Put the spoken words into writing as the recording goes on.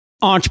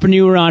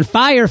Entrepreneur on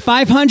Fire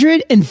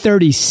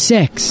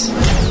 536.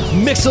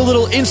 Mix a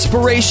little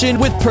inspiration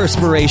with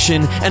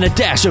perspiration and a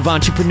dash of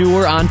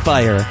Entrepreneur on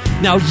Fire.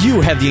 Now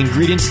you have the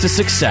ingredients to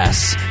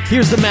success.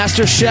 Here's the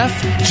master chef,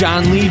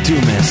 John Lee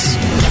Dumas.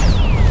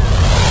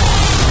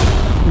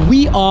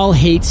 We all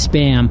hate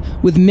spam.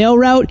 With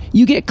MailRoute,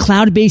 you get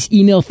cloud-based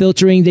email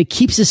filtering that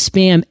keeps the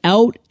spam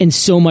out and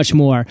so much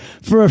more.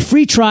 For a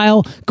free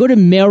trial, go to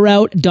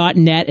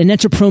mailroute.net and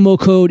enter promo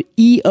code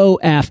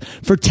EOF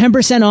for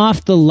 10%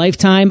 off the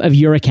lifetime of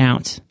your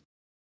account.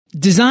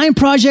 Design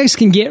projects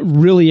can get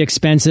really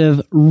expensive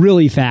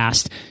really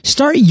fast.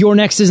 Start your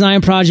next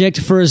design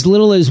project for as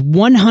little as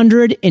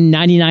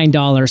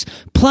 $199.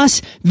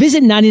 Plus,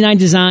 visit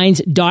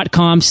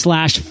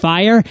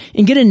 99designs.com/fire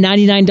and get a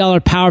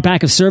 $99 power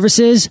pack of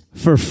services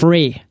for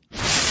free.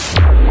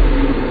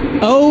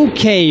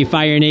 Okay,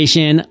 Fire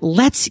Nation,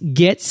 let's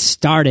get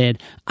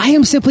started. I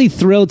am simply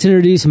thrilled to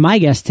introduce my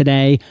guest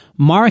today,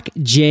 Mark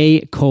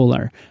J.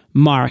 Kohler.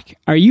 Mark,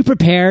 are you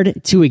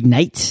prepared to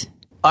ignite?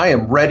 I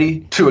am ready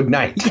to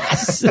ignite.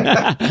 Yes.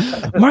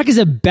 Mark is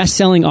a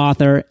best-selling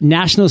author,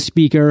 national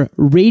speaker,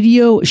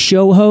 radio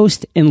show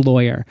host, and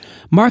lawyer.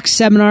 Mark's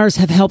seminars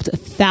have helped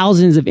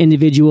thousands of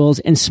individuals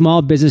and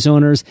small business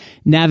owners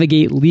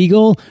navigate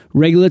legal,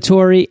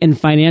 regulatory, and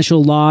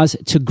financial laws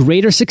to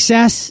greater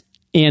success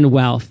and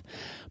wealth.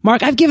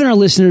 Mark, I've given our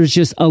listeners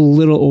just a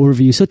little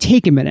overview, so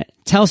take a minute.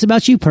 Tell us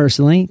about you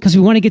personally, because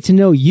we want to get to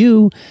know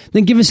you,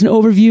 then give us an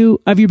overview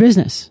of your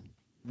business.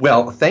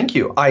 Well, thank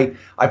you. I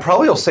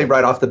probably will say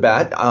right off the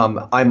bat,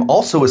 I'm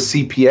also a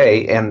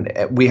CPA, and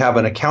we have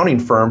an accounting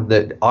firm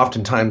that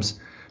oftentimes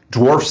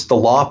dwarfs the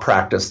law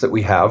practice that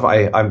we have.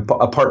 I'm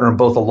a partner in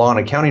both a law and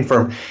accounting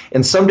firm.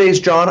 And some days,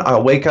 John,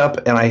 I'll wake up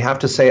and I have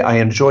to say I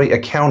enjoy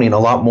accounting a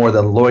lot more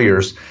than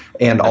lawyers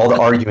and all the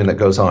arguing that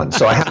goes on.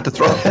 So I have to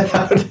throw that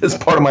out as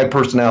part of my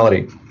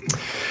personality.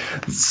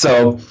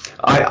 So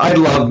I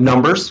love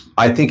numbers.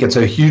 I think it's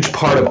a huge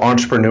part of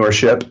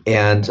entrepreneurship.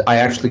 And I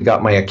actually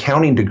got my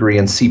accounting degree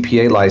and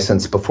CPA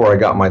license before I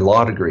got my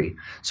law degree.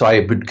 So I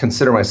would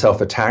consider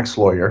myself a tax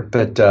lawyer,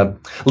 but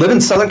live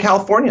in Southern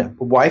California,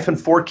 wife and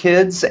 4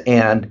 kids.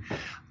 And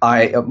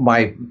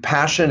my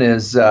passion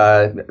is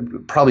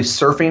probably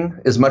surfing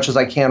as much as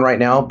I can right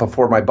now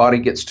before my body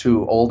gets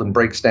too old and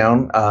breaks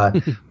down.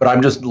 But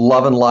I'm just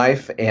loving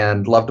life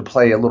and love to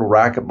play a little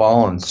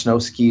racquetball and snow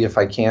ski if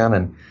I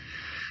can.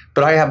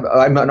 But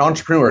I'm an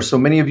entrepreneur, so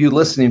many of you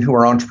listening who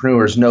are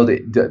entrepreneurs know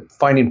that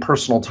finding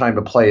personal time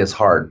to play is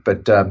hard,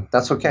 but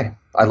that's okay.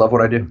 I love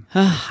what I do.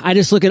 I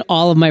just look at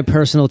all of my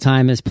personal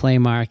time as play,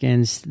 Mark,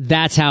 and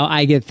that's how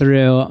I get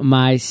through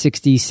my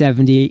 60,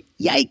 70,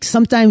 yikes,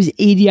 sometimes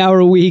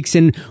 80-hour weeks.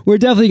 And we're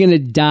definitely going to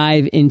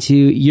dive into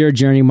your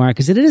journey, Mark,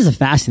 because it is a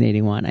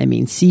fascinating one. I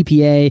mean,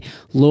 CPA,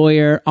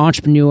 lawyer,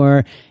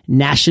 entrepreneur,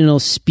 national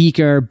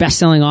speaker,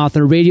 best-selling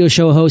author, radio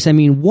show host. I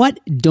mean, what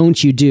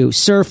don't you do?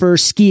 Surfer,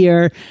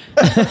 skier.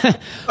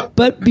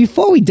 But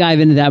before we dive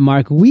into that,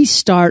 Mark, we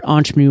start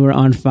Entrepreneur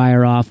on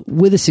Fire off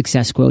with a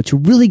success quote to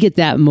really get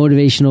that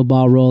motivational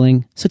ball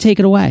rolling. So take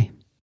it away.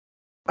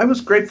 I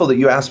was grateful that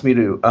you asked me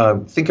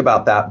to think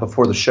about that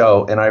before the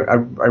show. And I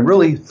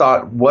really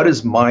thought, what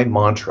is my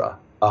mantra?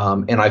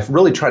 And I've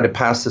really tried to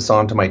pass this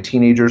on to my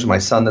teenagers, my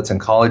son that's in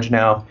college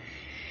now.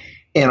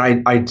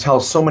 And I tell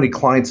so many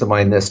clients of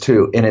mine this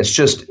too. And it's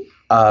just,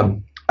 I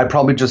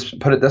probably just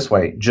put it this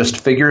way, just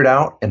figure it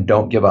out and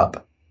don't give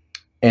up.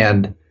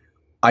 And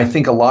I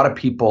think a lot of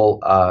people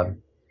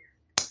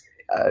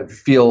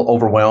feel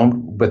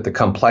overwhelmed with the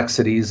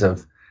complexities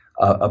of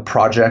a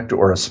project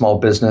or a small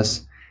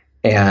business.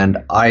 And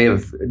I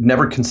have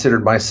never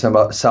considered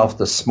myself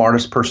the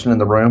smartest person in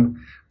the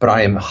room, but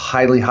I am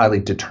highly, highly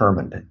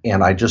determined,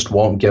 and I just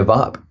won't give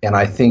up. And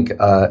I think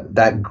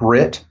that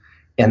grit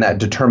and that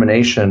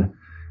determination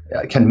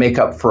can make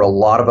up for a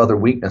lot of other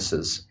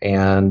weaknesses.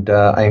 And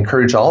I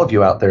encourage all of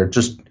you out there,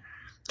 just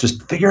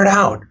figure it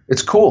out.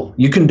 It's cool.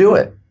 You can do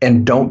it,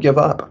 and don't give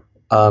up.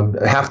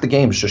 Half the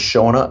game is just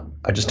showing up.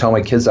 I just tell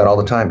my kids that all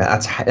the time.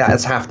 That's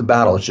half the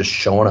battle. It's just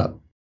showing up.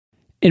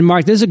 And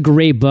Mark, there's a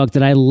great book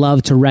that I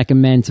love to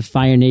recommend to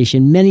Fire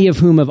Nation, many of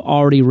whom have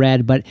already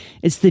read, but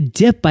it's The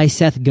Dip by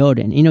Seth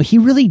Godin. You know, he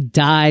really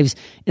dives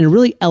in a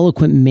really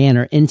eloquent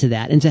manner into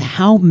that, into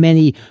how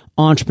many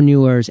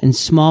entrepreneurs and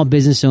small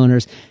business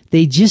owners,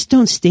 they just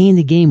don't stay in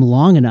the game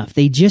long enough.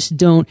 They just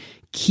don't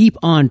keep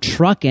on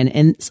trucking.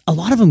 And a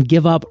lot of them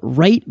give up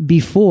right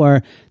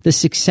before the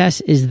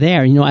success is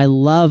there. You know, I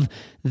love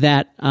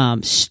that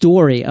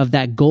story of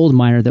that gold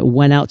miner that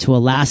went out to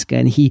Alaska,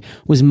 and he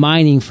was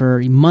mining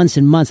for months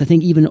and months, I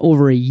think even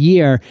over a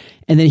year.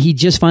 And then he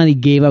just finally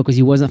gave up because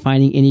he wasn't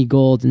finding any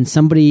gold. And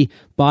somebody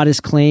bought his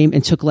claim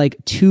and took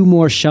like 2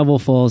 more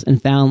shovelfuls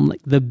and found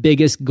like the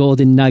biggest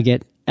golden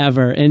nugget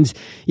ever. And,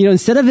 you know,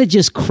 instead of it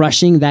just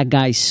crushing that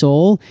guy's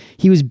soul,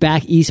 he was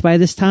back east by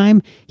this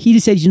time. He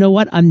just said, you know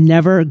what? I'm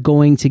never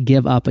going to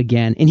give up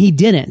again. And he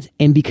didn't.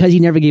 And because he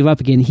never gave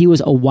up again, he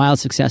was a wild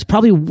success,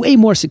 probably way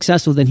more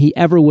successful than he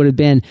ever would have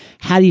been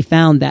had he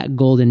found that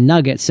golden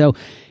nugget. So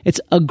It's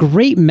a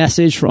great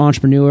message for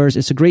entrepreneurs.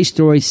 It's a great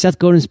story. Seth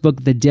Godin's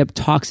book, The Dip,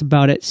 talks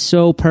about it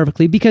so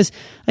perfectly because,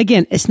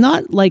 again, it's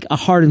not like a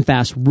hard and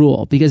fast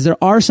rule, because there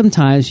are some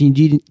times you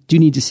do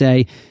need to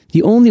say,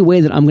 the only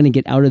way that I'm going to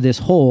get out of this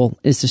hole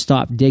is to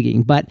stop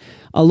digging. But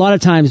a lot of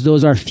times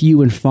those are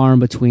few and far in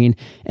between.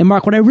 And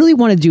Mark, what I really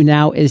want to do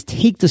now is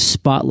take the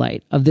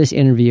spotlight of this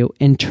interview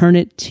and turn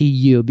it to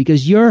you,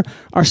 because you're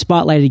our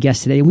spotlighted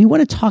guest today. And we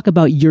want to talk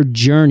about your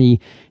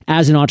journey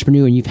as an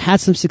entrepreneur. And you've had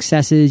some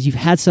successes, you've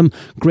had some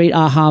great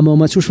aha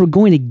moments, which we're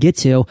going to get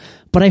to.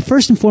 But I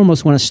first and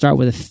foremost want to start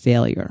with a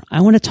failure.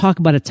 I want to talk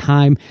about a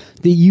time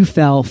that you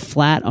fell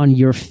flat on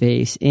your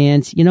face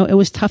and, it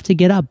was tough to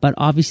get up, but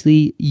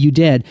obviously you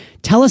did.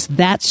 Tell us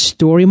that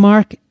story,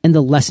 Mark, and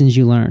the lessons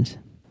you learned.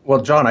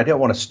 Well, John, I didn't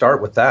want to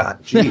start with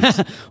that.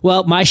 Jeez.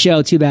 Well, my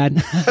show, too bad.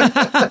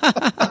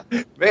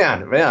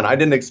 Man, I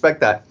didn't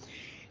expect that.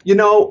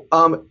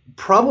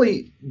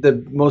 Probably the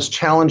most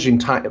challenging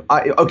time.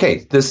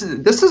 This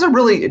is a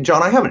really,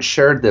 John, I haven't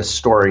shared this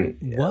story.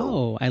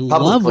 Whoa, I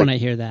love when I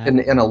hear that.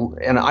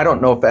 And I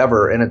don't know if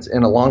ever, and it's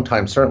in a long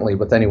time, certainly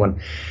with anyone.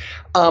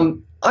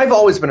 I've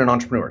always been an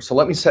entrepreneur. So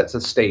let me set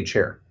the stage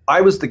here.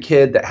 I was the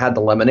kid that had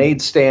the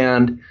lemonade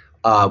stand,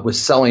 was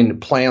selling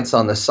plants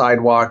on the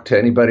sidewalk to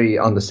anybody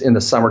in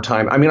the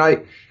summertime. I mean,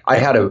 I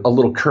had a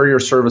little courier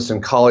service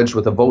in college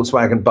with a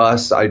Volkswagen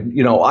bus. I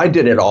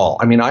did it all.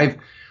 I mean,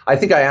 I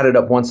think I added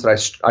up once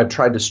that I've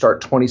tried to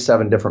start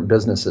 27 different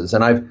businesses,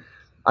 and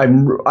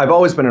I've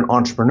always been an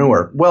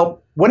entrepreneur.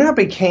 Well, when I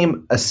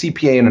became a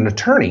CPA and an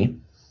attorney,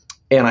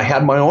 and I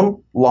had my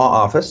own law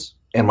office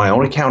and my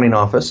own accounting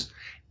office,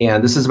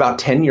 and this is about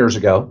 10 years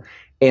ago,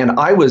 and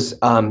I was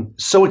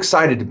so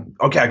excited.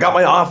 Okay, I got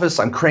my office,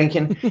 I'm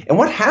cranking. And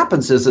what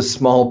happens is, a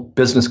small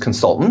business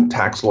consultant,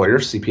 tax lawyer,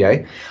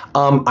 CPA,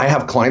 I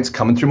have clients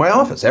coming through my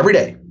office every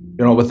day,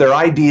 with their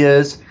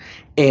ideas.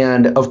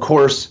 And of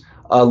course,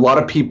 a lot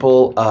of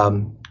people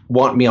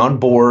want me on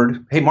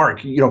board. Hey,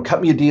 Mark,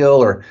 cut me a deal,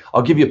 or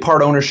I'll give you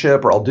part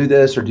ownership, or I'll do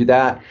this or do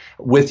that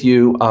with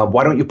you.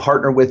 Why don't you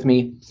partner with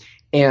me?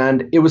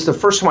 And it was the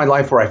first time in my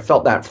life where I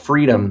felt that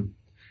freedom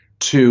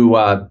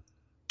to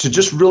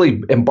just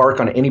really embark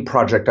on any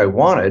project I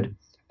wanted.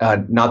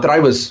 Not that I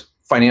was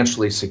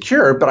financially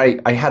secure, but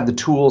I had the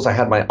tools. I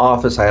had my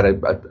office. I had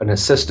an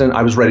assistant.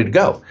 I was ready to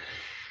go.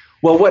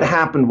 Well, what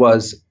happened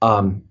was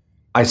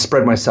I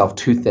spread myself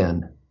too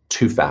thin,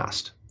 too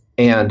fast.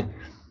 And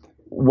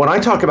when I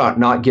talk about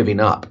not giving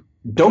up,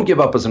 don't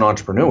give up as an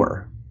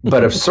entrepreneur.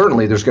 But if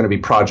certainly there's going to be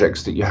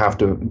projects that you have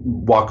to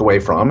walk away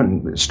from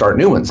and start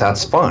new ones,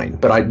 that's fine.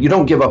 But you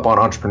don't give up on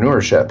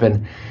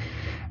entrepreneurship.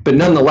 But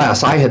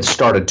nonetheless, I had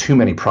started too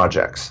many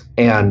projects.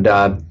 And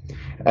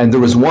there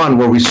was one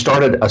where we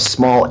started a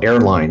small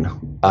airline,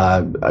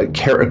 a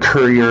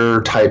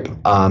courier type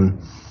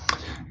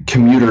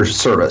commuter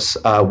service,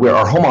 where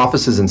our home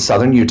office is in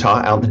southern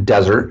Utah, out in the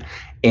desert.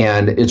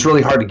 And it's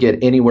really hard to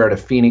get anywhere to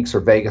Phoenix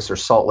or Vegas or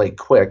Salt Lake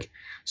quick.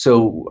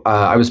 So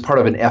I was part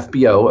of an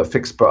FBO,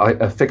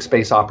 a fixed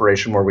base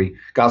operation, where we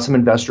got some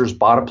investors,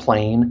 bought a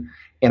plane,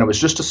 and it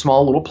was just a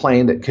small little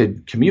plane that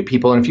could commute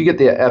people. And if you get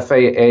the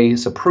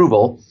FAA's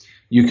approval,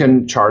 you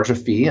can charge a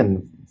fee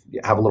and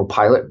have a little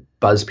pilot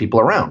buzz people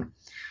around.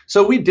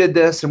 So we did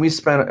this, and we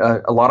spent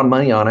a lot of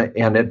money on it,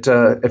 and it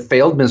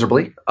failed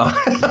miserably.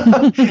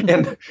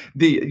 And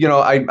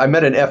I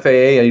met an FAA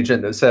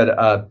agent that said,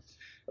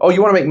 "Oh, you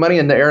want to make money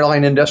in the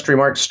airline industry,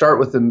 Mark? Start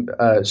with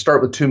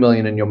 $2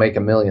 million, and you'll make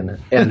 $1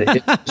 million." And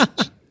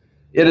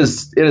it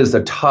is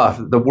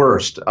the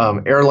worst.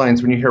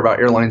 Airlines, when you hear about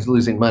airlines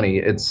losing money,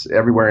 it's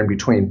everywhere in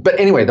between. But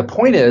anyway, the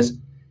point is,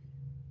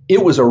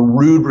 it was a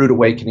rude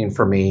awakening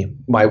for me.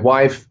 My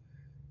wife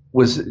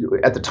was,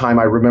 at the time,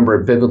 I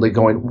remember vividly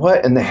going,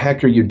 "What in the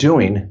heck are you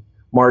doing,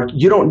 Mark?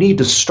 You don't need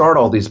to start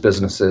all these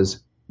businesses.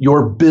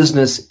 Your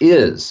business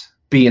is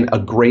being a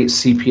great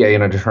CPA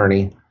and an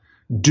attorney.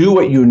 Do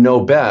what you know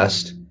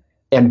best,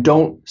 and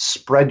don't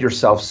spread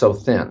yourself so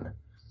thin."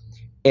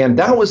 And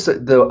that was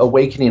the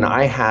awakening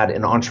I had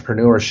in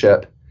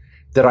entrepreneurship,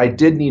 that I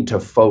did need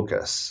to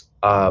focus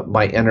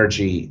my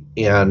energy,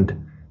 and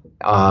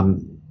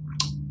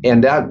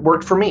that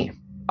worked for me.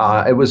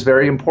 It was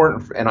very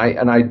important, and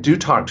I do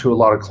talk to a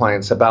lot of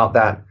clients about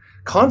that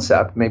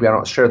concept. Maybe I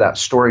don't share that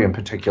story in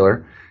particular.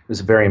 It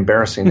was a very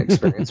embarrassing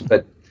experience,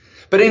 but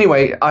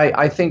anyway,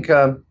 I think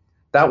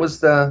that was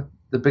the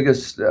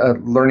biggest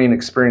learning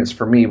experience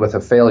for me with a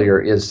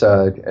failure is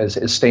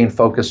staying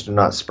focused and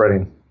not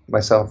spreading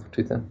myself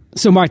too thin.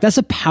 So Mark, that's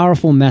a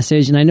powerful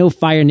message, and I know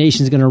Fire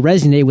Nation is going to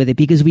resonate with it,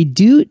 because we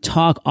do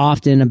talk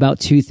often about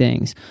two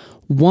things.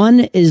 One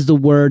is the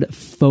word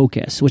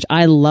focus, which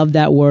I love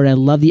that word. I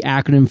love the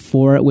acronym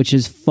for it, which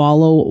is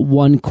follow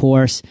one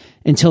course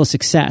until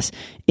success.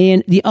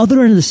 And the other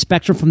end of the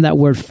spectrum from that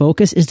word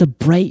focus is the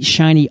bright,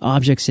 shiny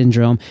object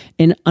syndrome.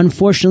 And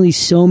unfortunately,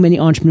 so many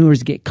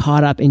entrepreneurs get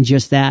caught up in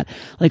just that.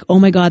 Like, oh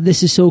my God,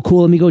 this is so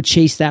cool. Let me go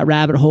chase that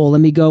rabbit hole.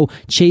 Let me go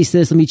chase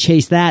this. Let me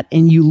chase that.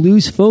 And you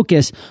lose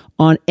focus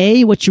on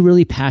A, what you're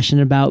really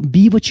passionate about,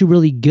 B, what you're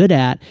really good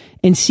at,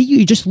 and C,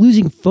 you're just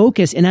losing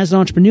focus. And as an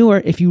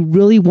entrepreneur, if you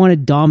really want to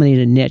dominate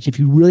a niche, if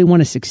you really want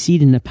to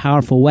succeed in a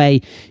powerful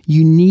way,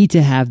 you need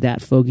to have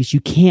that focus.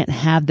 You can't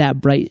have that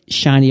bright,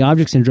 shiny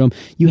object syndrome.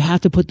 You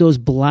have to put those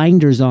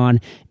blinders on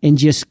and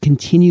just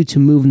continue to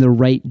move in the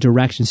right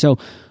direction. So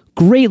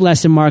great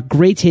lesson, Mark.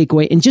 Great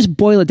takeaway. And just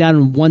boil it down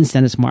in one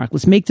sentence, Mark.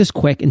 Let's make this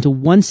quick into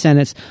one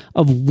sentence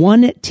of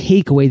one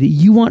takeaway that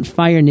you want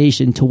Fire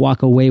Nation to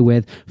walk away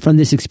with from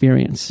this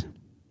experience.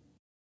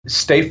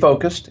 Stay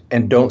focused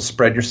and don't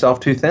spread yourself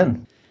too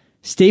thin.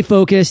 Stay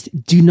focused.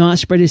 Do not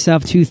spread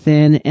yourself too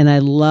thin. And I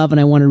love,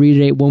 and I want to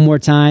reiterate one more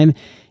time,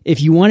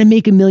 if you want to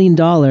make $1 million,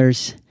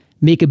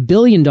 make $1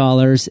 billion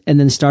and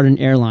then start an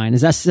airline.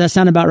 Does that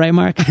sound about right,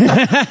 Mark?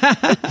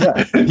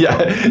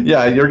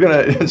 Yeah. You're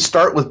going to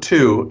start with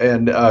 2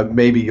 and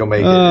maybe you'll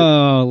make it.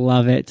 Oh,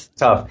 love it.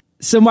 Tough.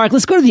 So, Mark,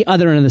 let's go to the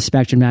other end of the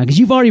spectrum now, because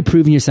you've already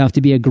proven yourself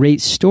to be a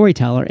great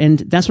storyteller. And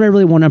that's what I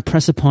really want to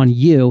impress upon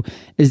you,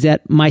 is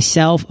that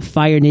myself,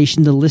 Fire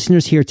Nation, the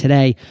listeners here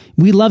today,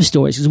 we love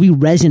stories because we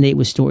resonate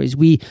with stories.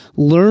 We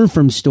learn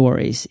from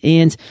stories.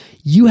 And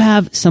you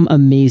have some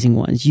amazing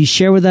ones. You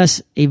share with us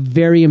a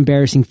very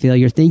embarrassing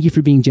failure. Thank you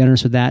for being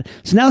generous with that.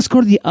 So now let's go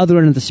to the other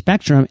end of the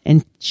spectrum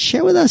and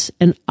share with us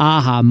an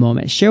aha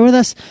moment. Share with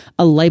us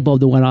a light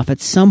bulb that went off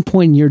at some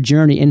point in your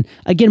journey. And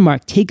again,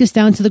 Mark, take us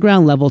down to the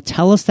ground level.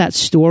 Tell us that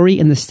story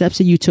and the steps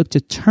that you took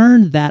to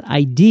turn that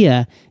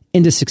idea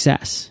into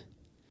success.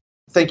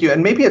 Thank you.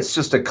 And maybe it's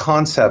just a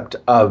concept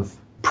of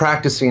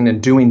practicing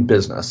and doing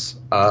business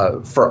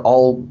for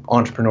all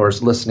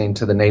entrepreneurs listening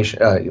to the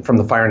nation from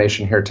the Fire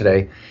Nation here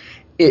today.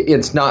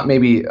 It's not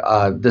maybe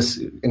this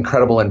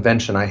incredible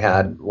invention I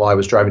had while I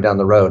was driving down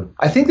the road.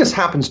 I think this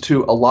happens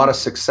to a lot of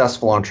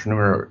successful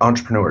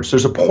entrepreneurs.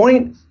 There's a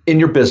point in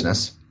your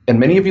business, and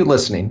many of you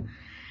listening,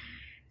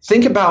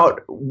 think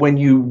about when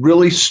you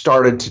really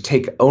started to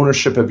take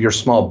ownership of your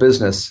small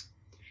business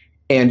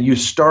and you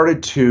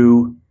started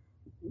to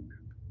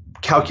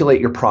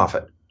calculate your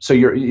profit. So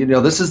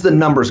this is the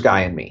numbers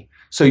guy in me.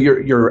 So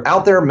you're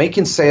out there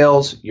making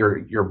sales,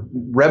 your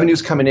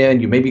revenue's coming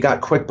in, you maybe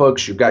got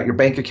QuickBooks, you've got your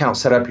bank account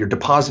set up, you're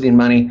depositing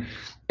money,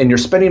 and you're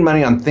spending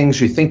money on things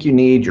you think you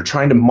need, you're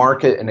trying to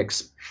market, and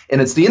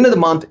it's the end of the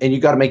month and you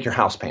got to make your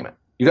house payment.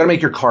 You got to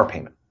make your car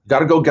payment. You got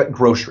to go get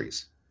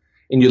groceries.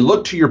 And you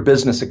look to your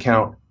business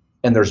account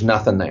and there's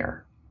nothing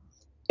there.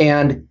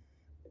 And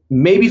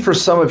maybe for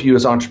some of you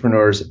as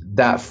entrepreneurs,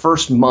 that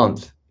first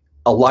month,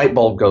 a light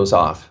bulb goes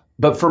off.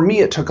 But for me,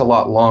 it took a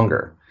lot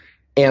longer.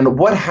 And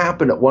what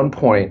happened at one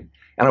point,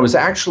 and I was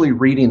actually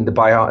reading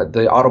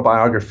the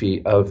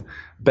autobiography of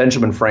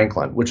Benjamin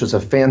Franklin, which was a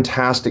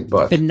fantastic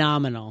book.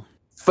 Phenomenal.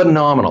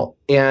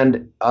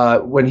 And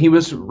when he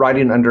was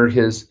writing under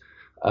his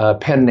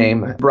pen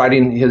name,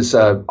 writing his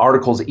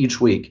articles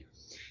each week,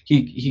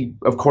 he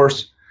of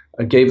course,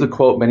 gave the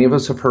quote many of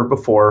us have heard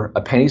before,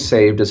 "A penny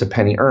saved is a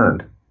penny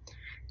earned."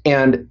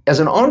 And as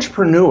an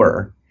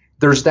entrepreneur,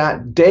 there's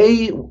that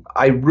day,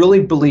 I really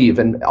believe,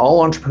 in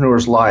all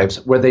entrepreneurs' lives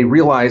where they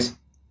realize,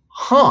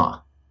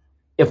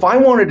 if I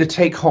wanted to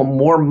take home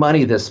more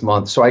money this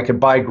month so I could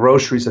buy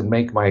groceries and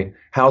make my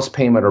house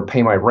payment or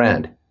pay my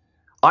rent,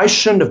 I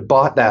shouldn't have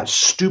bought that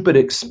stupid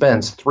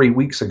expense 3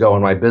 weeks ago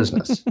in my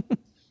business.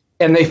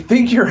 And they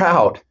figure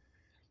out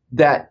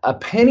that a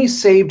penny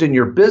saved in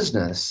your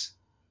business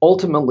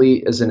ultimately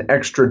is an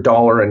extra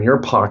dollar in your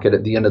pocket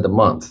at the end of the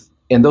month.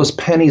 And those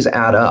pennies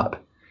add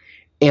up.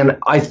 And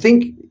I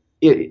think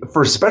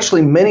for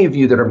especially many of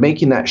you that are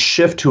making that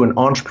shift to an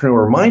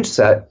entrepreneur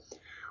mindset,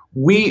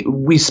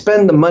 we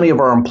spend the money of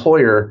our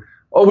employer.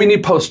 Oh, we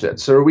need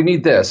Post-its, or we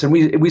need this, and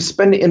we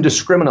spend it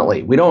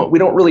indiscriminately. We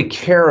don't really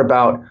care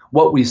about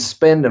what we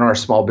spend in our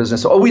small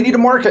business. Oh, we need to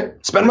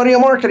market. Spend money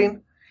on marketing.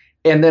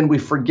 And then we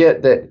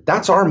forget that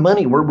that's our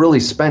money we're really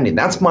spending.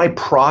 That's my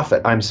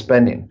profit I'm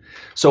spending.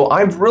 So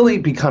I've really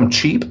become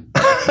cheap.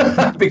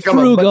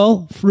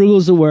 Frugal.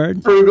 Frugal's the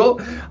word.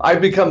 Frugal. I've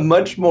become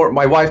much more,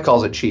 my wife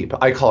calls it cheap.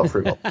 I call it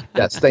frugal.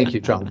 Yes, thank you,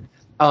 John.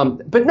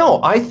 But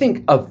no, I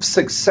think a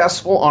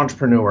successful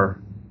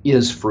entrepreneur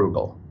is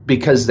frugal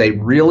because they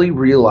really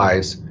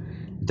realize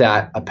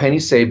that a penny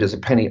saved is a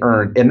penny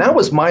earned. And that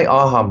was my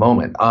aha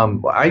moment.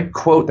 I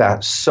quote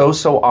that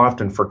so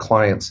often for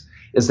clients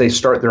as they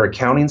start their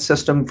accounting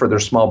system for their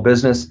small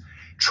business,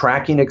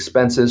 tracking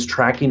expenses,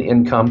 tracking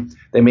income.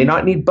 They may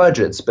not need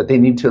budgets, but they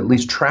need to at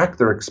least track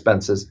their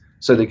expenses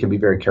so they can be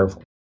very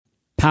careful.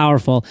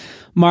 Powerful.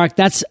 Mark,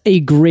 that's a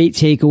great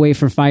takeaway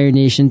for Fire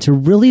Nation, to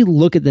really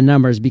look at the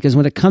numbers, because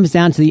when it comes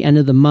down to the end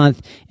of the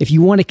month, if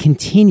you want to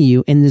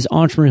continue in this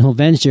entrepreneurial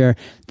venture,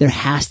 there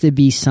has to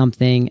be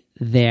something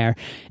there.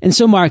 And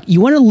so, Mark, you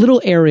went a little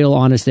aerial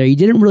on us there. You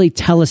didn't really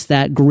tell us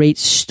that great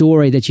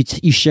story that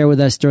you share with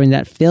us during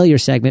that failure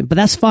segment, but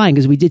that's fine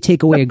because we did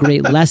take away a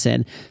great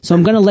lesson. So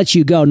I'm going to let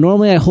you go.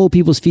 Normally I hold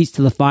people's feet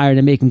to the fire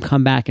to make them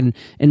come back and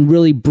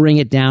really bring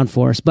it down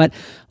for us. But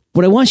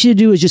what I want you to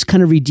do is just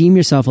kind of redeem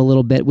yourself a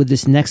little bit with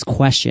this next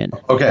question.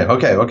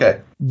 Okay.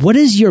 What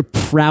is your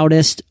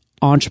proudest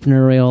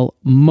entrepreneurial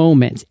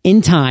moment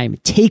in time?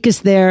 Take us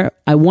there.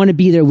 I want to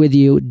be there with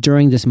you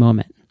during this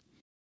moment.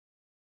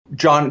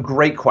 John,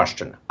 great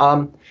question.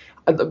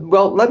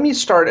 Well, let me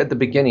start at the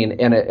beginning,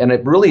 and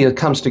it really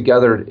comes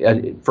together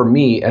for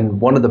me, and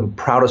one of the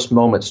proudest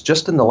moments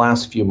just in the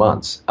last few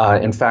months.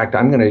 In fact,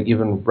 I'm going to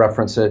even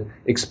reference an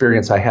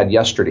experience I had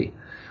yesterday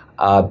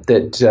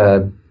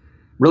that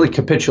really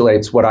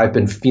capitulates what I've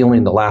been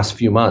feeling the last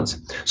few months.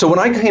 So when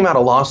I came out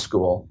of law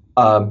school,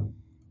 I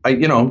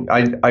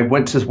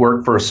went to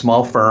work for a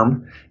small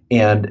firm.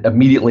 And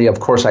immediately,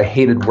 of course, I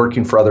hated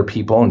working for other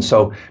people. And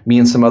so me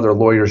and some other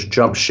lawyers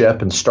jumped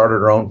ship and started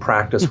our own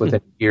practice within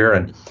a year.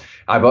 And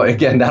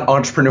again, that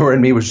entrepreneur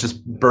in me was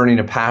just burning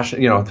a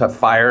passion, that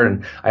fire,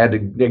 and I had to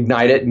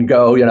ignite it and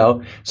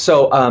go,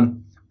 So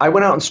I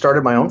went out and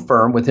started my own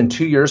firm. Within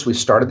 2 years, we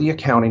started the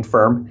accounting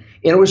firm.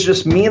 And it was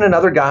just me and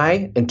another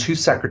guy and 2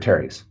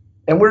 secretaries.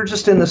 And we're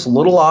just in this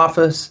little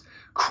office,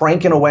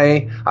 cranking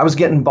away. I was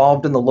getting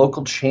involved in the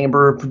local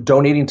chamber,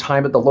 donating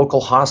time at the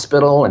local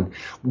hospital and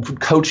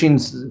coaching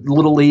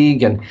Little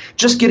League and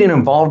just getting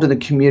involved in the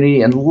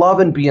community and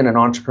loving being an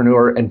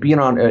entrepreneur and being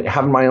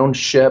having my own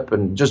ship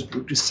and just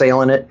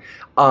sailing it.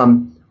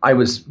 I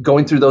was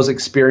going through those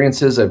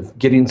experiences of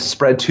getting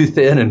spread too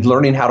thin and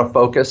learning how to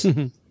focus.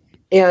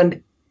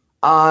 And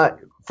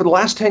for the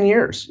last 10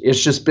 years,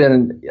 it's just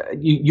been,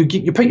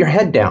 you put your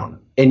head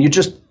down and you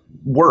just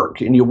work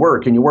and you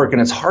work and you work,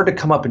 and it's hard to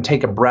come up and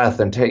take a breath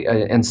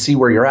and see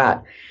where you're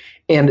at.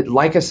 And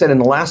like I said, in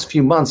the last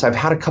few months, I've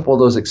had a couple of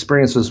those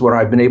experiences where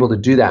I've been able to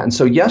do that. And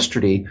so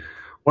yesterday,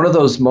 one of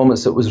those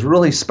moments that was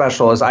really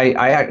special is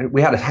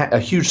we had a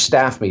huge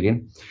staff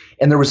meeting,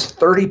 and there was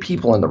 30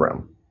 people in the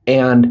room.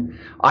 And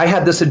I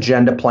had this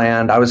agenda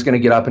planned. I was going to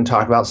get up and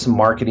talk about some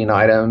marketing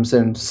items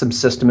and some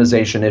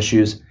systemization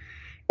issues.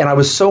 And I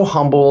was so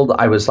humbled.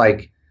 I was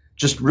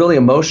just really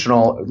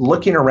emotional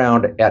looking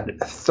around at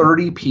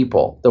 30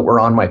 people that were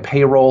on my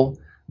payroll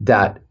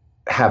that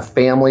have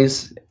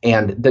families,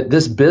 and that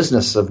this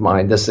business of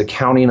mine, this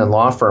accounting and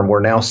law firm, we're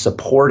now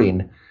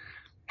supporting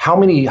how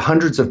many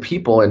hundreds of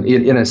people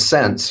in a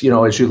sense,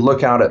 as you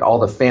look out at all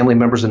the family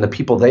members and the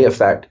people they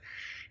affect.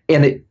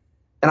 And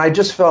I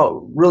just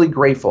felt really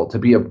grateful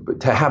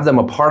to have them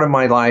a part of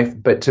my life,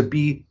 but to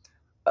be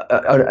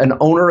an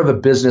owner of a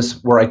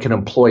business where I can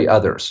employ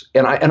others.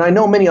 And I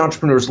know many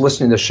entrepreneurs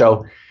listening to the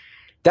show,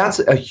 that's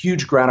a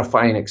huge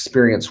gratifying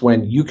experience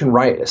when you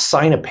can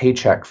sign a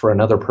paycheck for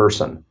another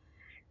person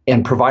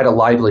and provide a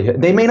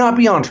livelihood. They may not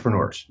be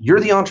entrepreneurs.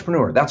 You're the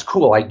entrepreneur. That's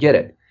cool. I get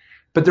it.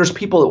 But there's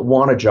people that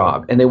want a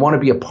job and they want to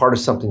be a part of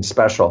something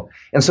special.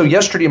 And so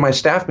yesterday in my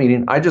staff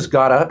meeting, I just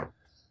got up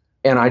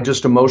and I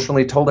just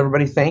emotionally told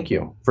everybody thank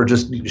you for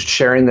just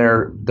sharing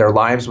their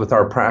lives with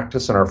our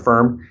practice and our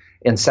firm,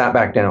 and sat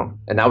back down.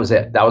 And that was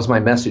it. That was my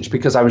message,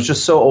 because I was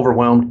just so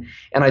overwhelmed.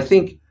 And I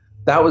think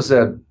that was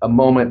a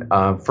moment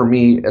for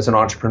me as an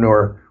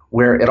entrepreneur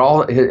where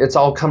it's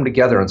all come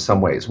together in some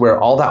ways, where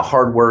all that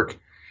hard work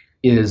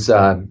is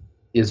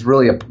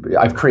really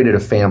I've created a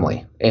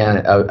family, and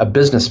a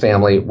business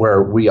family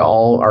where we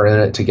all are in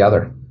it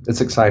together. It's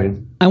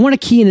exciting. I want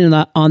to key in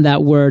on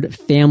that word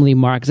family,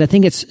 Mark, because I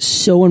think it's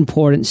so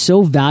important,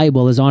 so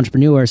valuable as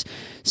entrepreneurs.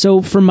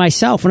 So for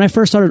myself, when I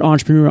first started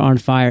Entrepreneur on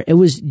Fire, it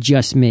was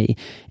just me.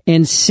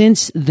 And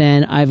since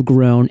then, I've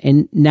grown,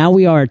 and now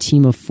we are a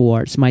team of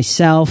 4. It's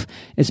myself,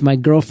 it's my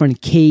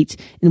girlfriend, Kate,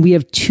 and we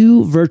have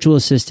 2 virtual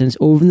assistants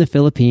over in the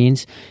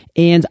Philippines.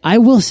 And I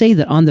will say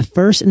that on the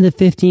 1st and the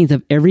 15th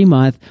of every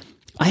month,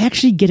 I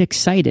actually get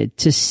excited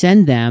to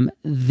send them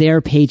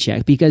their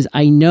paycheck, because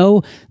I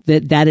know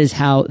that is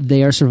how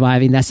they are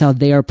surviving. That's how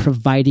they are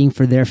providing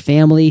for their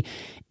family.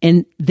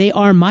 And they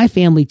are my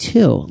family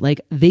too.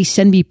 They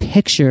send me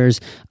pictures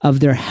of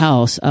their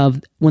house,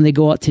 of when they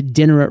go out to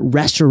dinner at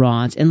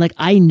restaurants. And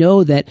I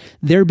know that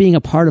they're being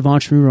a part of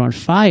Entrepreneur on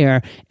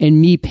Fire,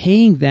 and me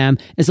paying them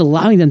is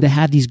allowing them to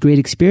have these great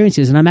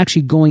experiences. And I'm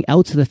actually going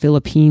out to the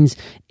Philippines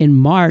in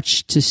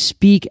March to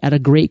speak at a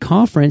great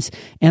conference.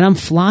 And I'm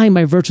flying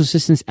my virtual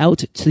assistants out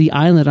to the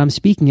island I'm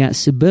speaking at,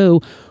 Cebu,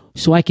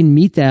 so I can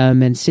meet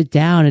them and sit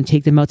down and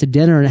take them out to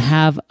dinner and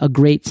have a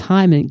great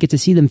time and get to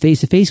see them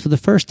face to face for the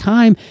first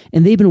time.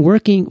 And they've been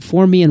working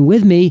for me and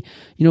with me,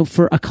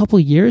 for a couple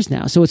of years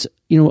now. So it's,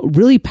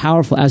 really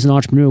powerful as an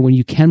entrepreneur when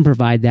you can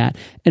provide that.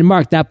 And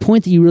Mark, that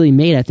point that you really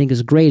made, I think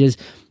is great,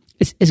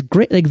 it's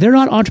great. They're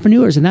not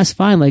entrepreneurs, and that's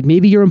fine.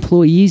 Maybe your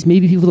employees,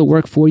 maybe people that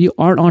work for you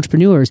aren't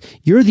entrepreneurs.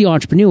 You're the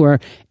entrepreneur,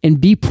 and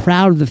be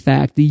proud of the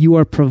fact that you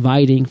are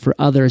providing for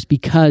others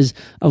because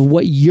of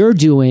what you're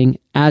doing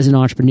as an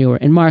entrepreneur.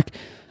 And Mark,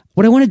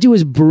 what I want to do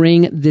is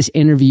bring this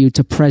interview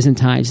to present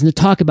times and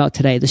to talk about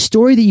today. The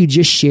story that you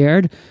just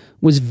shared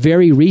was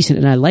very recent,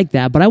 and I like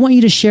that, but I want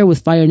you to share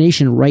with Fire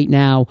Nation right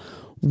now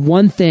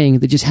one thing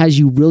that just has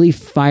you really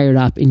fired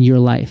up in your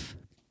life.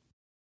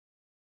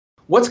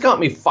 What's got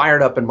me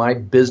fired up in my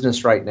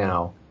business right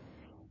now,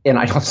 and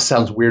I know it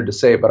sounds weird to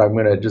say it, but I'm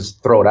going to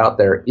just throw it out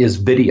there, is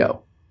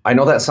video. I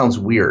know that sounds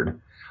weird,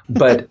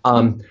 but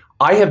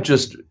I have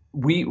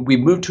we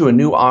moved to a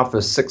new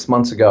office 6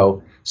 months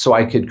ago so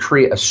I could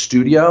create a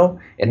studio,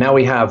 and now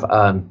we have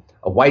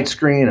a white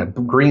screen, a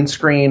green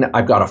screen.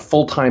 I've got a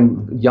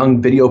full-time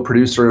young video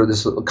producer,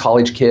 this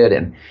college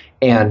kid,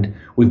 and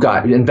we've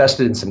got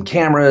invested in some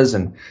cameras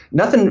and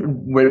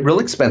nothing real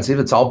expensive.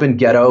 It's all been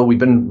ghetto. We've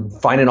been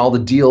finding all the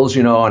deals,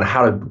 on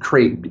how to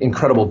create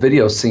incredible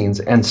video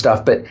scenes and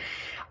stuff. But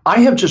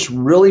I have just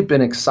really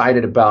been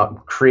excited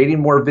about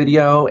creating more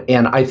video.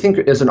 And I think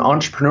as an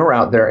entrepreneur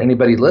out there,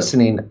 anybody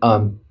listening,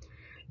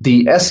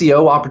 the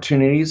SEO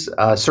opportunities,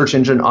 search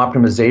engine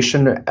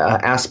optimization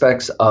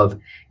aspects of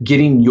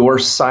getting your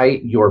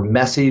site, your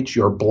message,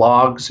 your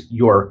blogs,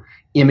 your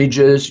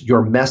images,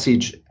 your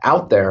message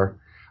out there,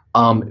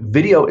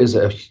 video is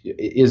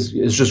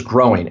just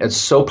growing. It's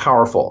so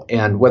powerful,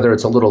 and whether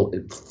it's a little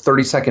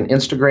 30-second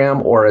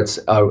Instagram or it's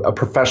a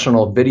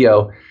professional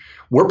video,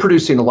 we're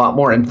producing a lot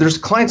more. And there's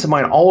clients of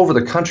mine all over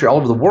the country, all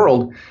over the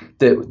world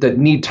that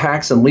need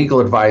tax and legal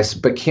advice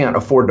but can't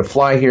afford to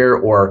fly here,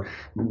 or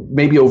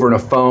maybe over a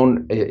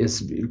phone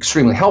is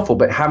extremely helpful,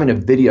 but having a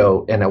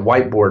video and a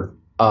whiteboard.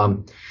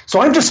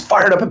 So I'm just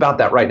fired up about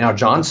that right now,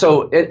 John.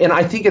 So, and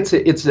I think it's a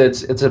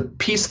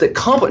piece that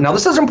complements. Now,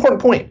 this is an important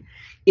point.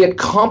 It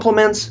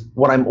complements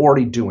what I'm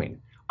already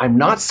doing. I'm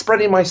not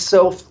spreading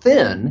myself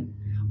thin.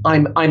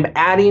 I'm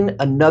adding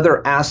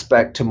another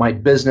aspect to my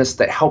business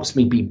that helps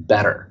me be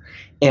better.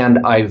 And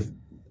I've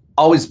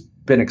always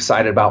been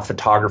excited about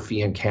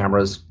photography and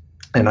cameras.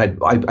 And I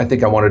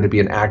think I wanted to be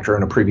an actor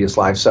in a previous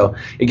life. So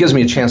it gives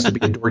me a chance to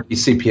be a dorky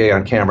CPA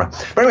on camera.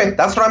 But anyway,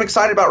 that's what I'm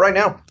excited about right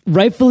now.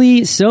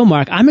 Rightfully so,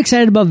 Mark. I'm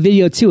excited about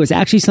video too. It's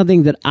actually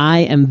something that I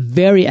am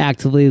very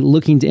actively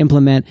looking to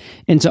implement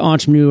into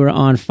Entrepreneur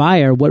on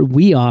Fire, what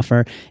we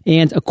offer.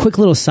 And a quick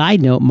little side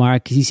note,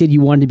 Mark, because you said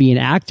you wanted to be an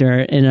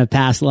actor in a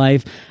past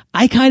life.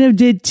 I kind of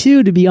did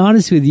too, to be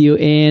honest with you.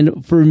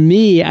 And for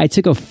me, I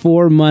took a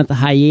 4-month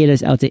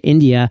hiatus out to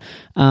India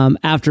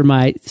after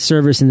my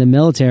service in the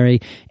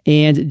military.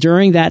 And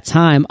during that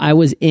time, I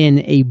was in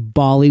a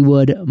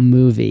Bollywood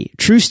movie.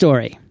 True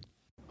story.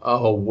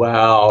 Oh,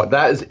 wow. And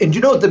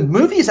the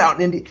movies out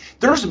in India,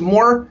 there's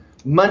more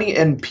money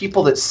and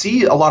people that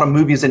see a lot of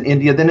movies in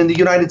India than in the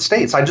United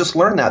States. I just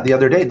learned that the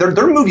other day.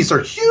 Their movies are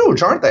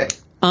huge, aren't they?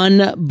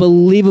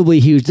 Unbelievably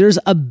huge. There's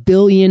 1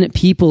 billion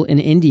people in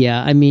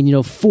India. I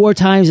mean, 4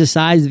 times the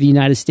size of the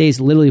United States,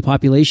 literally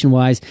population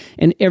wise.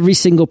 And every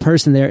single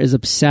person there is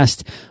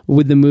obsessed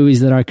with the movies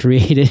that are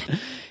created.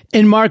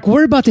 And Mark,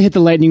 we're about to hit the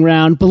lightning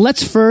round, but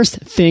let's first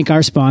thank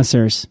our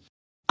sponsors.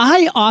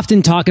 I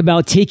often talk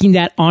about taking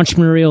that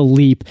entrepreneurial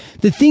leap,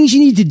 the things you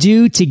need to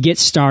do to get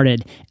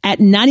started. At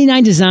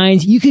 99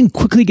 Designs, you can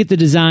quickly get the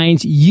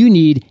designs you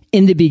need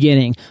in the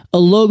beginning. A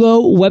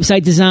logo,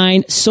 website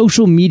design,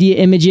 social media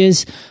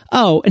images.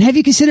 Oh, and have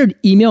you considered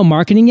email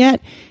marketing yet?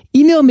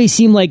 Email may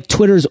seem like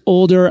Twitter's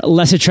older,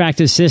 less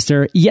attractive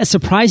sister, yet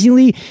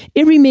surprisingly,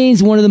 it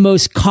remains one of the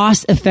most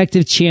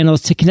cost-effective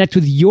channels to connect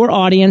with your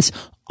audience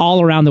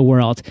all around the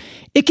world.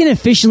 It can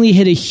efficiently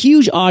hit a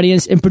huge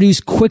audience and produce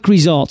quick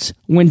results,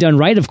 when done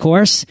right, of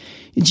course.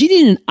 Do you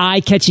need an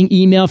eye-catching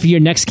email for your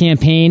next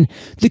campaign?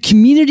 The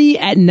community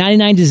at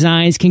 99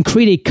 Designs can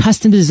create a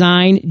custom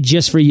design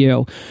just for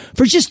you.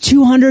 For just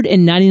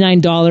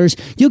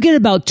 $299, you'll get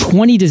about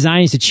 20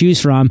 designs to choose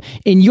from,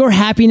 and your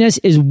happiness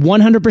is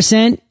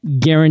 100%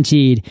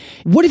 guaranteed.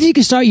 What if you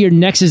could start your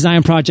next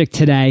design project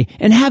today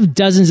and have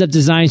dozens of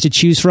designs to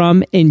choose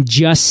from in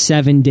just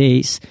 7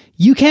 days?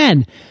 You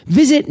can.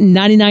 Visit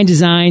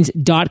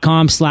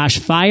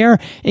 99designs.com/fire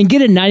and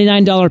get a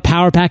 $99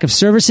 power pack of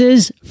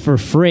services for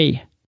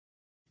free.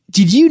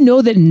 Did you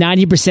know that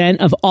 90%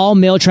 of all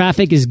mail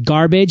traffic is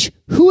garbage?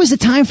 Who has the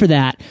time for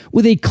that?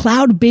 With a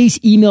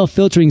cloud-based email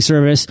filtering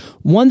service,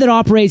 one that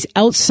operates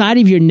outside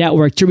of your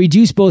network to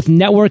reduce both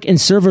network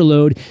and server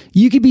load,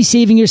 you could be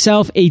saving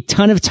yourself a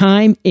ton of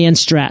time and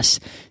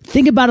stress.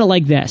 Think about it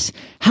like this.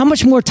 How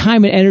much more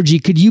time and energy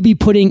could you be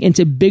putting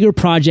into bigger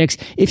projects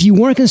if you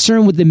weren't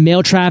concerned with the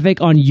mail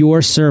traffic on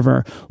your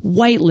server?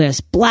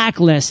 Whitelist,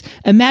 blacklist.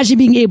 Imagine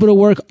being able to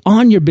work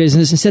on your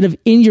business instead of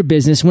in your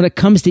business when it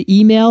comes to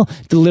email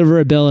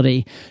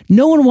deliverability.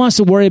 No one wants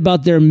to worry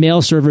about their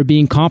mail server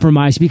being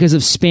compromised because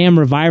of spam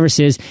or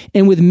viruses,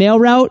 and with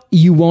MailRoute,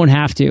 you won't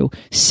have to.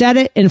 Set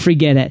it and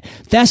forget it.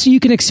 That's what you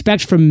can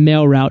expect from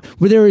MailRoute,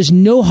 where there is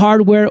no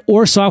hardware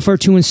or software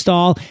to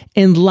install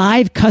and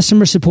live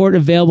customer support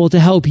available to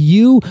help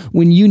you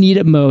when you need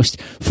it most.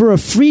 For a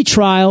free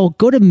trial,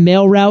 go to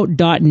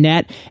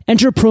mailroute.net,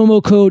 enter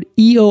promo code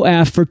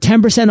EOF for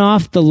 10%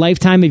 off the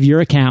lifetime of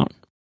your account.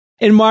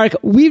 And Mark,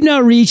 we've now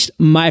reached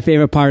my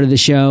favorite part of the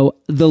show,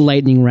 the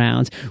lightning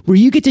round, where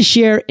you get to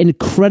share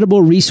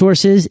incredible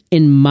resources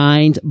and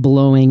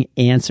mind-blowing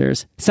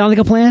answers. Sound like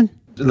a plan?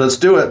 Let's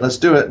do it. Let's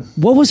do it.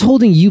 What was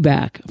holding you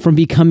back from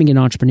becoming an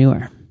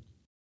entrepreneur?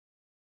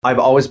 I've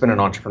always been an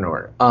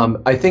entrepreneur.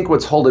 I think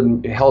what's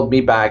held me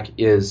back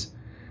is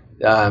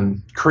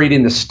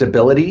creating the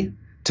stability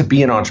to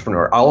be an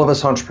entrepreneur. All of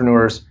us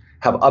entrepreneurs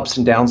have ups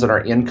and downs in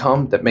our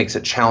income that makes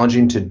it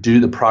challenging to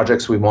do the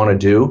projects we want to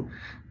do.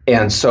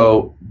 And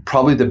so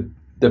probably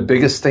the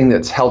biggest thing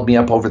that's held me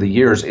up over the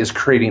years is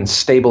creating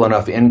stable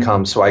enough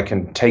income so I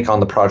can take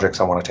on the projects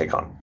I want to take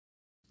on.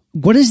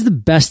 What is the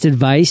best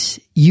advice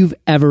you've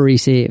ever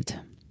received?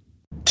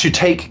 To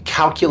take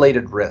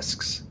calculated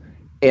risks.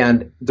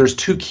 And there's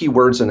two key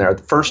words in there.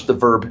 First, the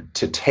verb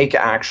to take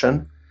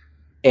action.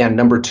 And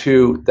number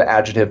two, the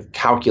adjective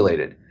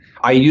calculated.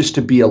 I used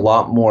to be a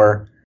lot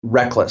more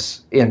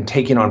reckless in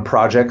taking on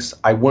projects.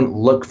 I wouldn't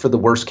look for the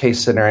worst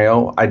case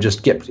scenario. I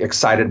just get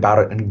excited about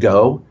it and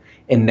go.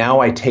 And now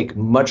I take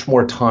much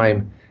more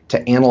time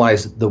to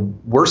analyze the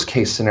worst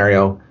case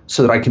scenario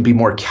so that I can be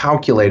more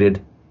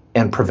calculated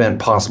and prevent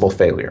possible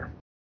failure.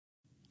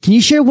 Can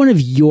you share one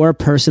of your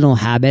personal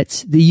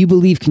habits that you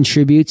believe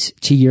contributes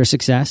to your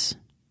success?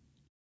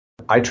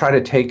 I try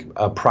to take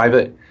a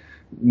private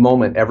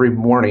moment every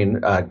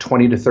morning,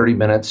 20 to 30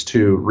 minutes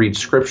to read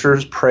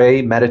scriptures,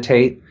 pray,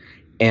 meditate,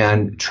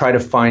 and try to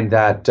find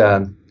that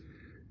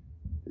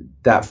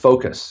that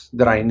focus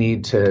that I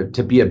need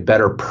to be a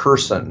better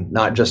person,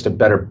 not just a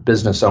better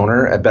business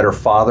owner, a better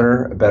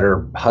father, a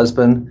better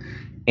husband.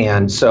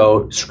 And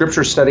so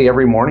scripture study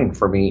every morning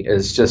for me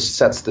just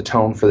sets the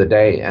tone for the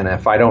day. And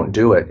if I don't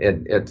do it,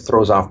 it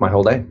throws off my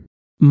whole day.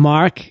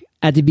 Mark,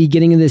 at the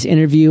beginning of this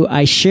interview,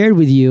 I shared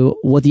with you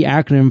what the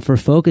acronym for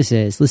FOCUS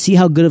is. Let's see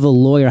how good of a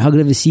lawyer, how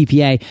good of a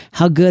CPA,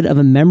 how good of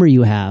a memory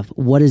you have.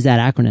 What is that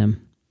acronym?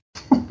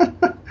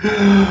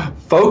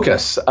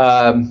 Focus.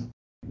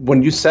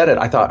 When you said it,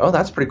 I thought, oh,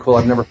 that's pretty cool.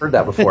 I've never heard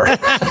that before.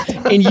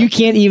 And you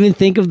can't even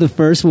think of the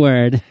first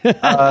word.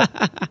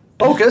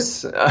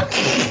 Focus.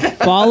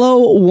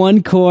 Follow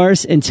one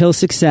course until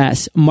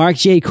success. Mark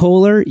J.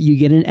 Kohler, you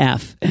get an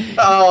F.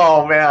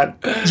 Oh, man.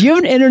 Do you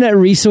have an internet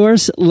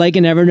resource like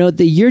an Evernote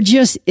that you're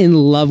just in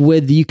love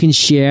with that you can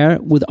share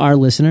with our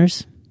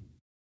listeners?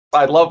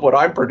 I love what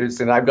I'm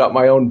producing. I've got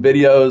my own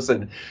videos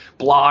and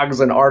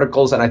blogs and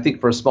articles. And I think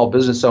for a small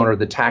business owner,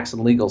 the tax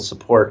and legal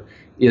support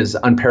is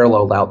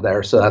unparalleled out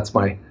there. So that's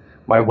my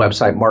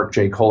website,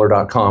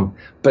 markjkohler.com.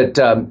 But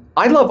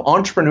I love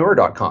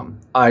entrepreneur.com.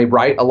 I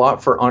write a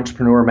lot for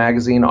Entrepreneur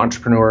Magazine.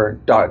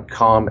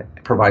 Entrepreneur.com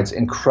provides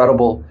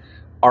incredible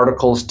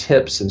articles,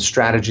 tips, and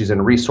strategies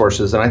and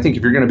resources. And I think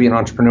if you're going to be an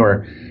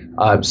entrepreneur,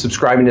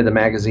 subscribing to the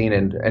magazine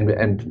and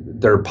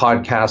their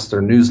podcasts,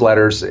 their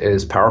newsletters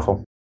is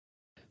powerful.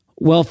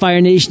 Well, Fire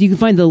Nation, you can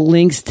find the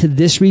links to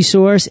this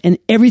resource and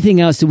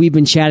everything else that we've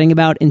been chatting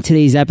about in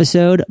today's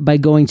episode by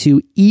going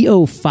to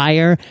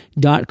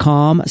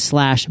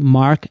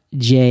eofire.com/Mark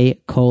J.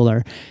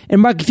 Kohler.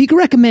 And Mark, if you could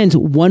recommend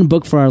one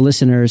book for our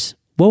listeners,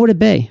 what would it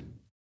be?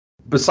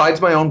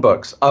 Besides my own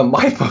books,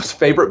 my most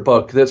favorite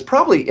book that's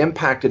probably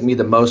impacted me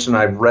the most, and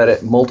I've read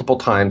it multiple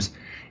times,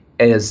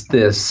 is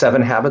The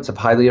 7 Habits of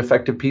Highly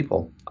Effective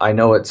People. I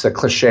know it's a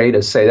cliche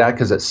to say that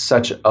because it's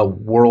such a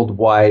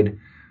worldwide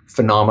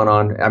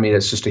phenomenon. I mean,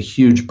 it's just a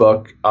huge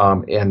book,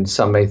 and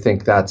some may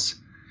think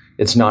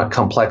it's not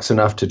complex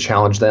enough to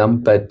challenge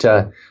them. But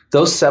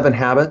those 7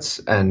 habits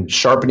and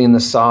sharpening the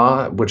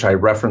saw, which I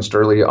referenced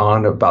early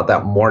on about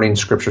that morning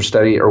scripture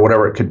study or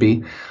whatever it could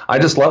be, I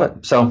just love it.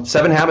 So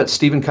 7 Habits,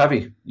 Stephen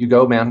Covey. You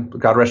go, man.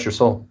 God rest your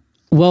soul.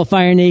 Well,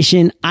 Fire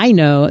Nation, I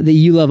know that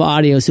you love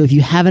audio. So if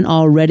you haven't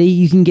already,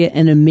 you can get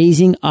an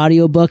amazing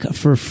audiobook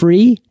for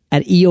free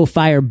at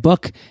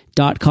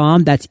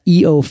eofirebook.com. That's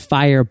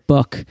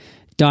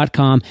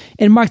eofirebook.com.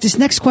 And Mark, this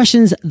next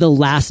question's the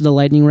last of the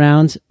lightning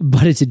round,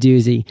 but it's a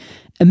doozy.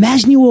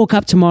 Imagine you woke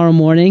up tomorrow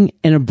morning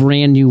in a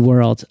brand new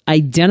world,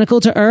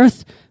 identical to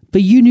Earth,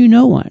 but you knew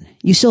no one.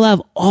 You still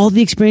have all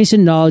the experience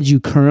and knowledge you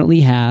currently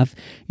have,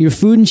 your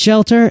food and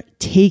shelter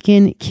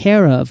taken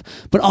care of,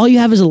 but all you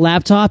have is a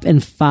laptop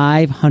and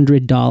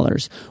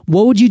 $500.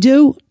 What would you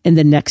do in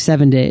the next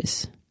 7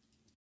 days?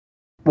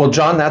 Well,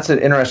 John, that's an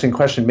interesting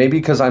question. Maybe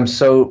because I'm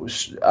so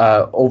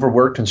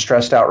overworked and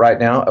stressed out right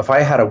now. If I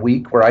had a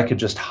week where I could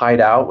just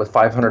hide out with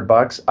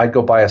 $500, I'd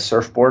go buy a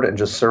surfboard and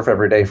just surf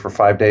every day for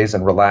 5 days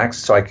and relax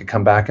so I could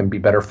come back and be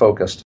better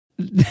focused.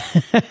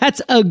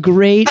 That's a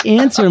great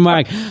answer,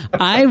 Mark.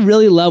 I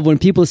really love when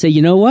people say,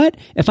 you know what?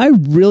 If I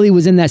really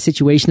was in that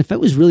situation, if it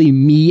was really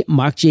me,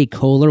 Mark J.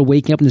 Kohler,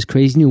 waking up in this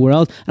crazy new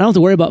world, I don't have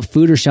to worry about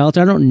food or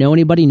shelter. I don't know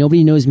anybody.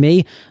 Nobody knows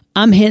me.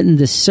 I'm hitting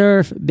the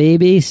surf,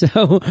 baby.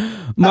 So,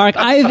 Mark,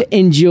 I've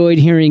enjoyed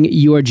hearing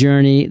your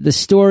journey. The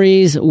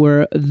stories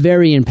were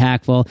very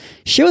impactful.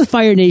 Share with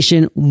Fire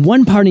Nation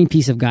one parting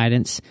piece of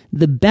guidance,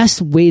 the best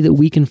way that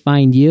we can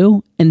find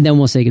you, and then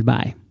we'll say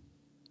goodbye.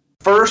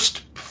 First,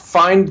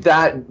 find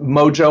that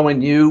mojo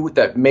in you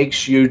that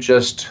makes you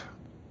just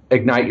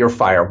ignite your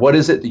fire. What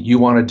is it that you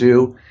want to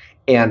do?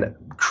 And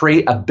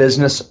create a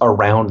business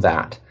around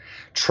that.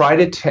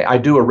 I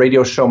do a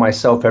radio show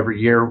myself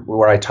every year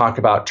where I talk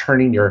about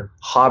turning your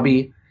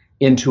hobby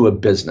into a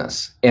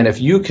business. And if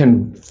you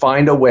can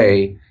find a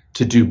way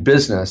to do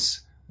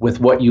business with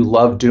what you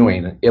love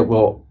doing, it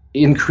will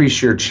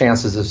increase your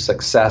chances of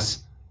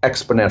success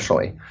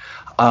exponentially.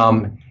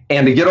 And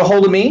to get a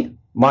hold of me,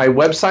 my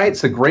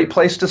website's a great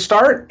place to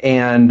start,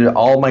 and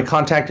all my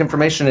contact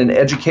information and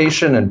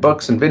education and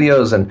books and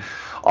videos and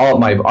all of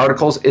my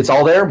articles, it's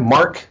all there.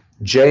 Mark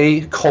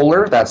J.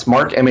 Kohler, that's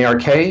Mark,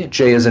 M-A-R-K,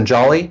 J as in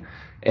Jolly,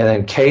 and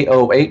then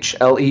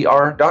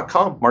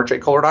KOHLER.com,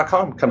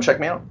 markjkohler.com. Come check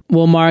me out.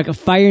 Well, Mark,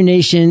 Fire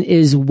Nation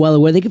is well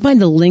aware. They can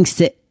find the links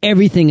to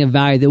everything of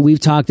value that we've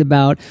talked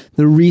about,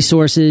 the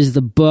resources,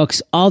 the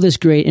books, all this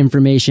great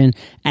information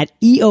at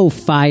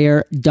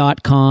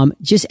eofire.com.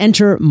 Just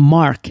enter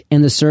Mark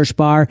in the search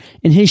bar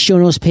and his show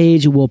notes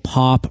page will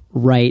pop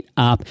right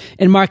up.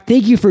 And Mark,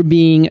 thank you for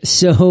being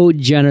so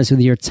generous with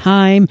your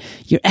time,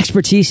 your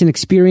expertise and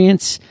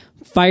experience.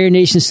 Fire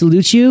Nation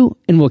salutes you,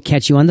 and we'll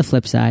catch you on the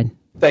flip side.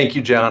 Thank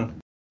you,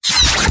 John.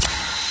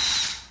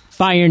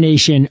 Fire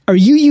Nation, are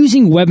you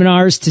using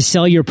webinars to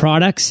sell your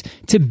products,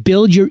 to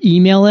build your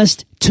email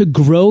list, to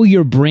grow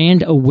your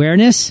brand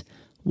awareness?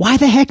 Why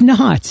the heck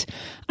not?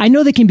 I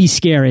know they can be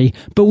scary,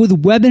 but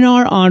with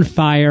Webinar on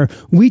Fire,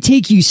 we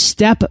take you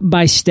step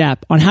by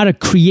step on how to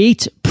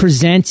create,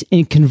 present,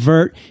 and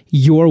convert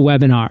your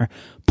webinar.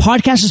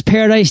 Podcasters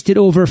Paradise did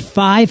over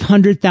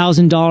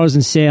 $500,000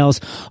 in sales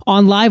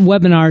on live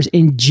webinars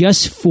in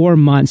just 4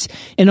 months.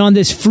 And on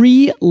this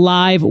free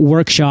live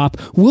workshop,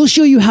 we'll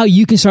show you how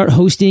you can start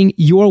hosting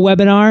your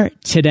webinar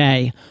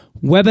today.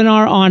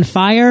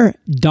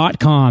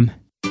 Webinaronfire.com.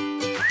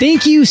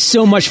 Thank you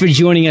so much for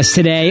joining us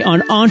today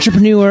on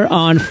Entrepreneur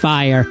on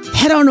Fire.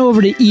 Head on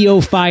over to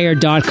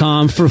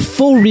eofire.com for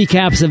full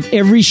recaps of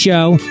every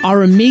show,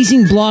 our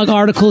amazing blog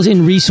articles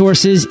and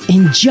resources,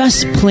 and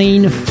just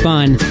plain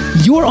fun.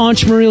 Your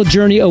entrepreneurial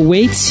journey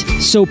awaits,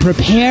 so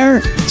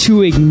prepare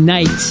to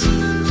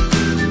ignite.